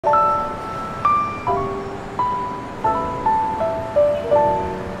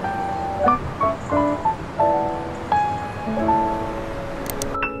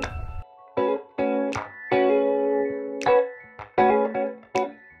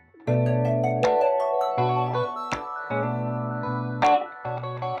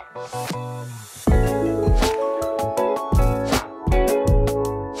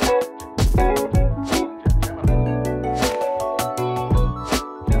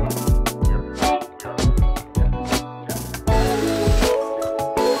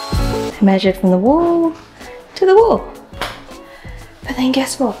measured from the wall to the wall. But then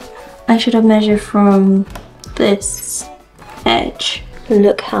guess what? I should have measured from this edge.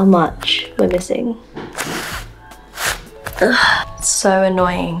 Look how much we're missing. Ugh, it's so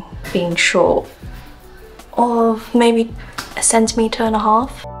annoying being short of maybe 1.5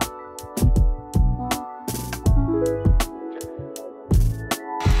 centimeters.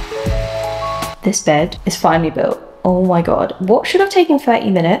 This bed is finally built. Oh my god. What should have taken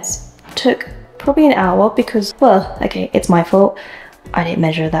 30 minutes took probably an hour because, well, okay, it's my fault. I didn't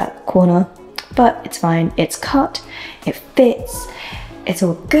measure that corner, but it's fine. It's cut, it fits, it's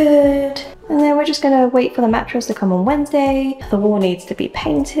all good. And then we're just gonna wait for the mattress to come on Wednesday. The wall needs to be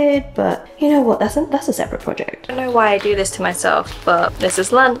painted, but you know what, that's a separate project. I don't know why I do this to myself, but this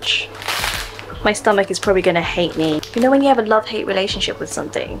is lunch. My stomach is probably gonna hate me. You know when you have a love-hate relationship with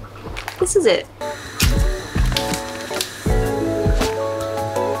something? This is it.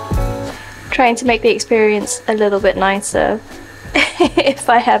 Trying to make the experience a little bit nicer if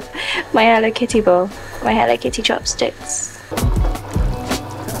I have my Hello Kitty bowl, my Hello Kitty chopsticks.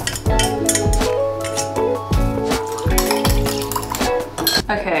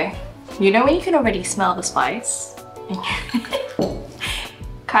 Okay, you know when you can already smell the spice?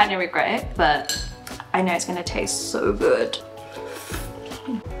 Kind of regret it, but I know it's gonna taste so good.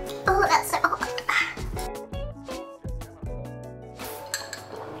 Oh, that's so hot.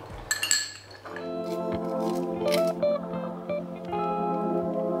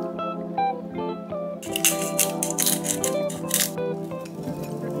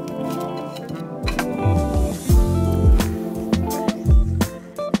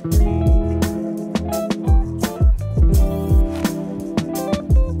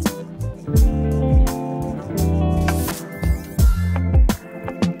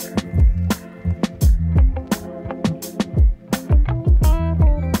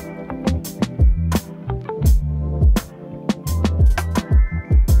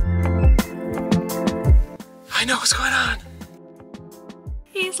 I know what's going on.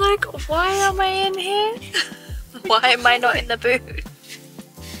 He's like, why am I in here? Why am I not in the booth?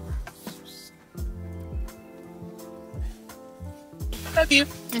 Love you.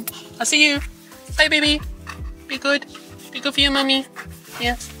 I'll see you. Bye, baby. Be good. Be good for you, mommy.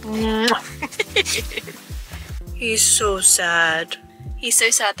 Yeah. He's so sad. He's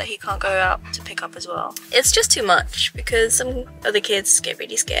so sad that he can't go out to pick up as well. It's just too much because some other kids get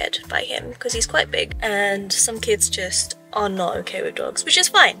really scared by him because he's quite big, and some kids just are not okay with dogs, which is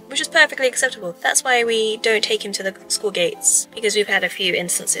fine, which is perfectly acceptable. That's why we don't take him to the school gates, because we've had a few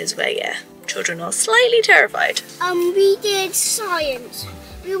instances where, yeah, children are slightly terrified. We did science.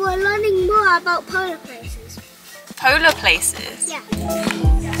 We were learning more about polar places. Polar places? Yeah.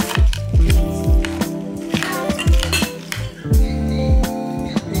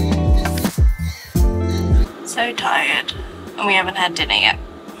 So tired, and we haven't had dinner yet.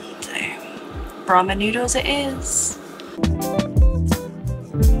 So, ramen noodles it is.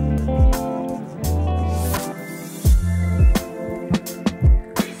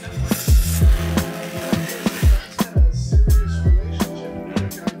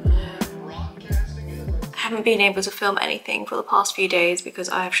 I haven't been able to film anything for the past few days because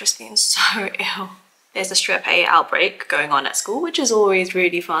I have just been so ill. There's a strep A outbreak going on at school, which is always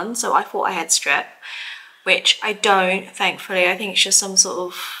really fun, so I thought I had strep, which I don't, thankfully. I think it's just some sort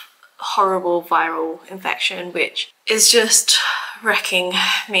of horrible viral infection, which is just wrecking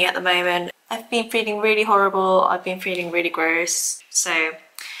me at the moment. I've been feeling really horrible, I've been feeling really gross, so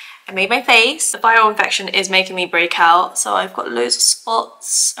I made my face. The viral infection is making me break out, so I've got loads of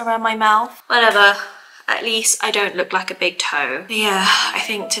spots around my mouth. Whatever, at least I don't look like a big toe. But yeah, I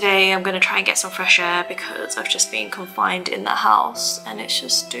think today I'm gonna try and get some fresh air because I've just been confined in the house and it's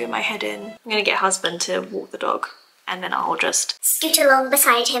just doing my head in. I'm gonna get husband to walk the dog and then I'll just scoot along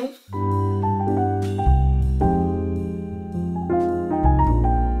beside him.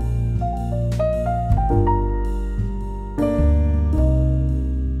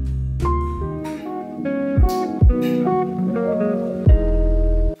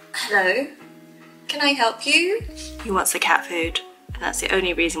 Hello, can I help you? He wants the cat food, and that's the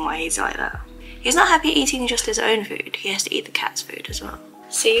only reason why he's like that. He's not happy eating just his own food, he has to eat the cat's food as well.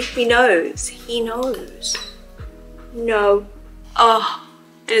 See, he knows, he knows. No. Oh,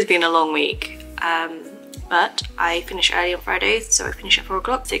 this has been a long week, but I finish early on Fridays, so I finish at 4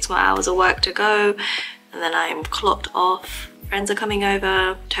 o'clock, 6 more hours of work to go, and then I'm clocked off. Friends are coming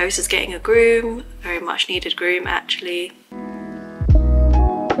over, Toast is getting a groom, very much needed groom actually.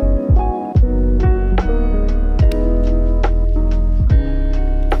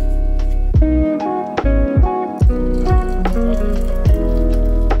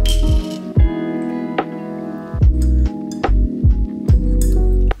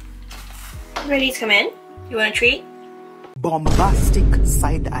 ready to come in? You want a treat? Bombastic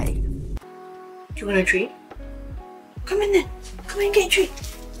side eye. Do you want a treat? Come in then. Come in and get a treat.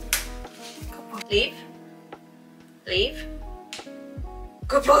 Come on. Leave. Leave.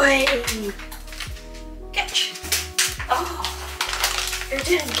 Good boy. Catch. Oh, you're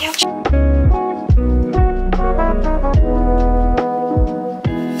doing catch.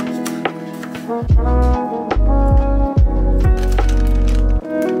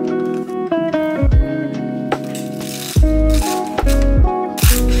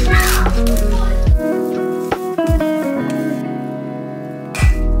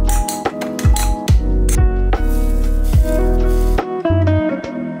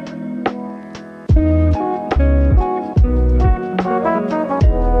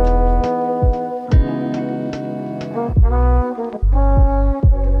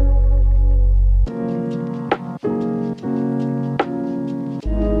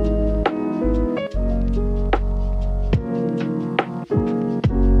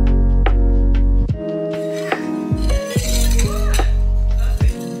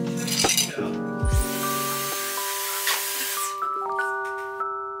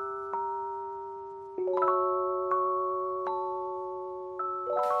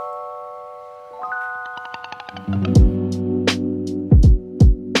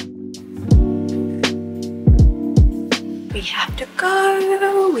 We have to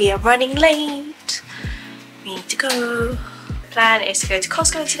go. We are running late. We need to go. Plan is to go to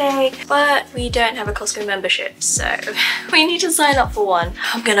Costco today, but we don't have a Costco membership, so we need to sign up for one.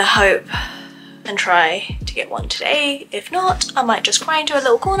 I'm gonna hope and try to get one today. If not, I might just cry into a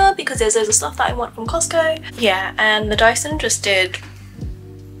little corner because there's loads of stuff that I want from Costco. Yeah, and the Dyson just did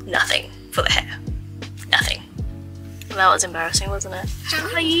nothing for the hair. Nothing. That was embarrassing, wasn't it?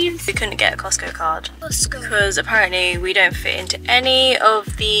 Please. We couldn't get a Costco card Costco. because apparently we don't fit into any of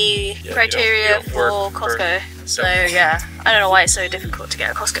the criteria you don't for work Costco. So yeah, I don't know why it's so difficult to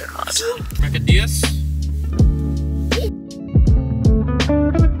get a Costco card. Ragdoll.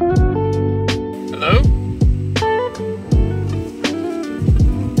 Hello?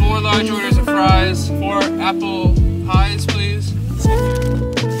 4 large orders of fries, 4 apple pies, please.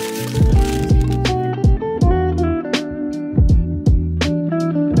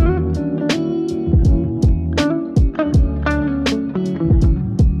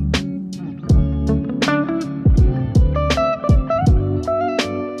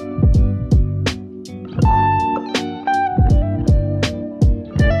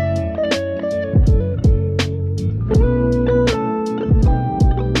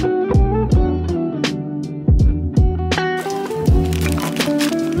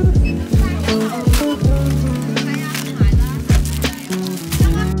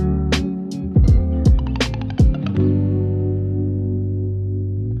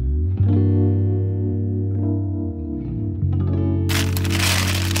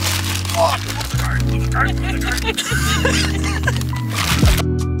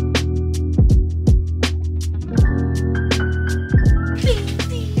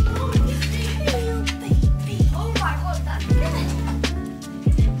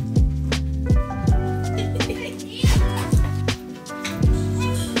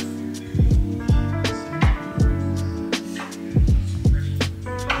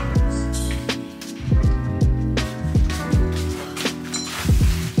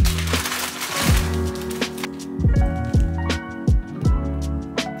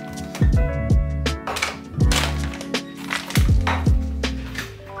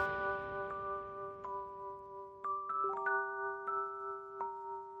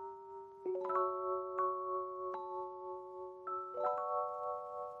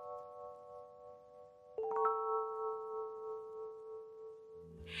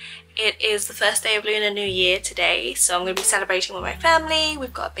 It is the first day of Lunar New Year today, so I'm going to be celebrating with my family.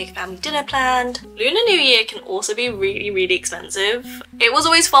 We've got a big family dinner planned. Lunar New Year can also be really expensive. It was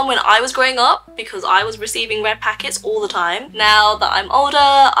always fun when I was growing up because I was receiving red packets all the time. Now that I'm older,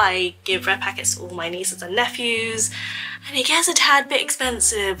 I give red packets to all my nieces and nephews, and it gets a tad bit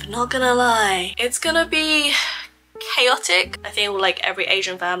expensive, not gonna lie. It's gonna be chaotic. I think like every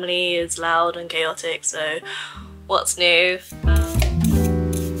Asian family is loud and chaotic, so what's new?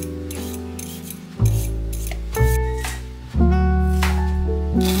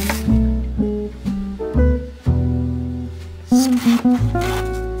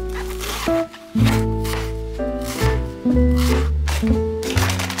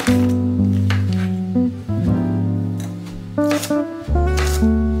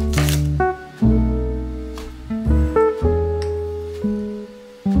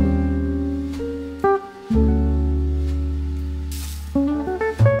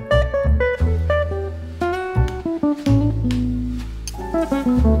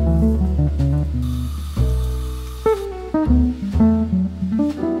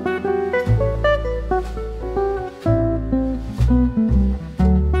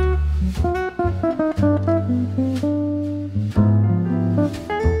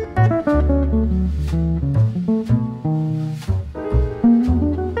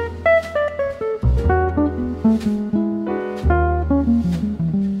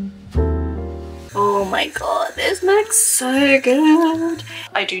 so good.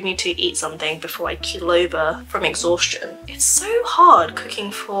 I do need to eat something before I keel over from exhaustion. It's so hard cooking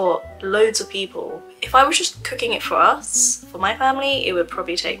for loads of people. If I was just cooking it for us, for my family, it would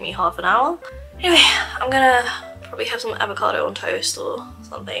probably take me half an hour. Anyway, I'm gonna probably have some avocado on toast or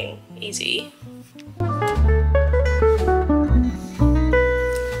something easy.